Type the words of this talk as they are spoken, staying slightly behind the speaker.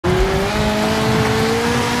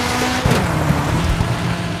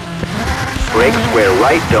brake square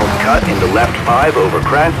right, don't cut into left 5 over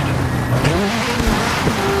crest.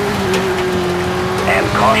 And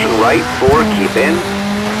caution right 4, keep in.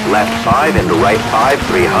 Left 5 into right 5,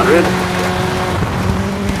 300.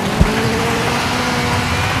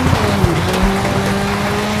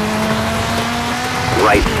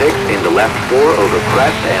 Right 6 into left 4 over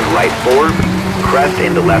crest and right 4. Crest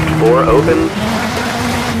into left 4 opens.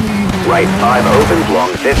 Right 5 opens,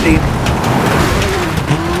 long 50.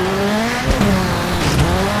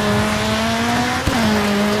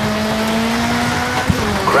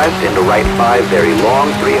 Crest into right 5, very long,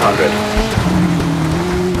 300.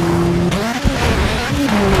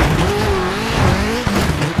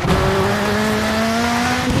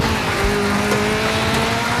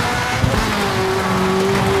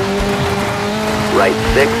 Right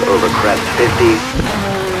 6 over crest 50.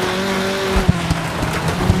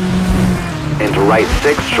 Into right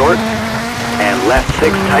 6 short. And left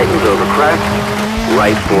 6 tightens over crest.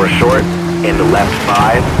 Right 4 short. Into left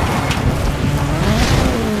 5.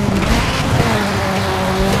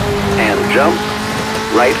 And jump.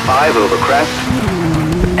 Right 5 over crest.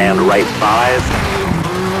 And right 5.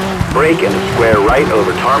 Brake into square right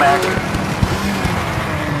over tarmac.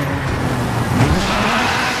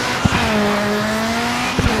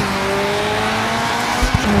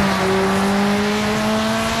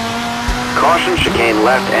 Caution, chicane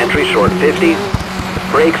left, entry short 50.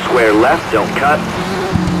 Brake square left, don't cut.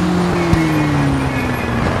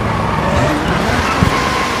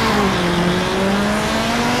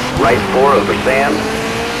 Right 4 over sand.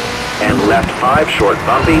 And left 5 short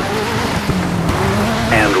bumpy.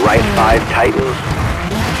 And right 5 tightens.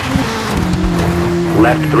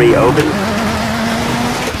 Left 3 opens.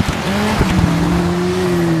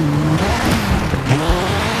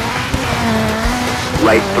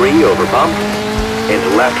 Right 3 over bump, into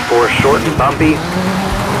left 4 short and bumpy,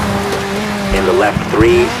 into left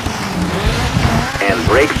 3, and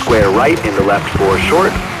brake square right into left 4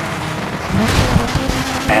 short,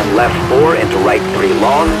 and left 4 into right 3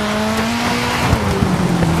 long,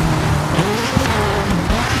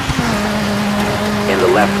 into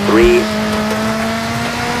left 3,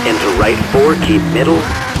 into right 4, keep middle,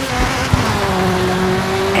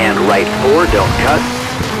 and right 4, don't cut.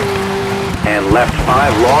 And left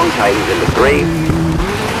 5 long tightens into 3.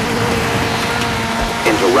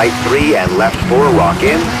 Into right 3 and left 4 lock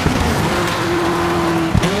in.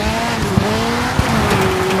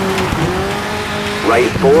 Right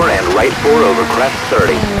 4 and right 4 over crest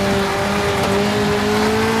 30.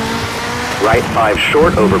 Right 5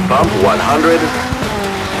 short over bump 100.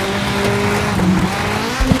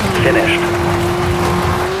 Finished.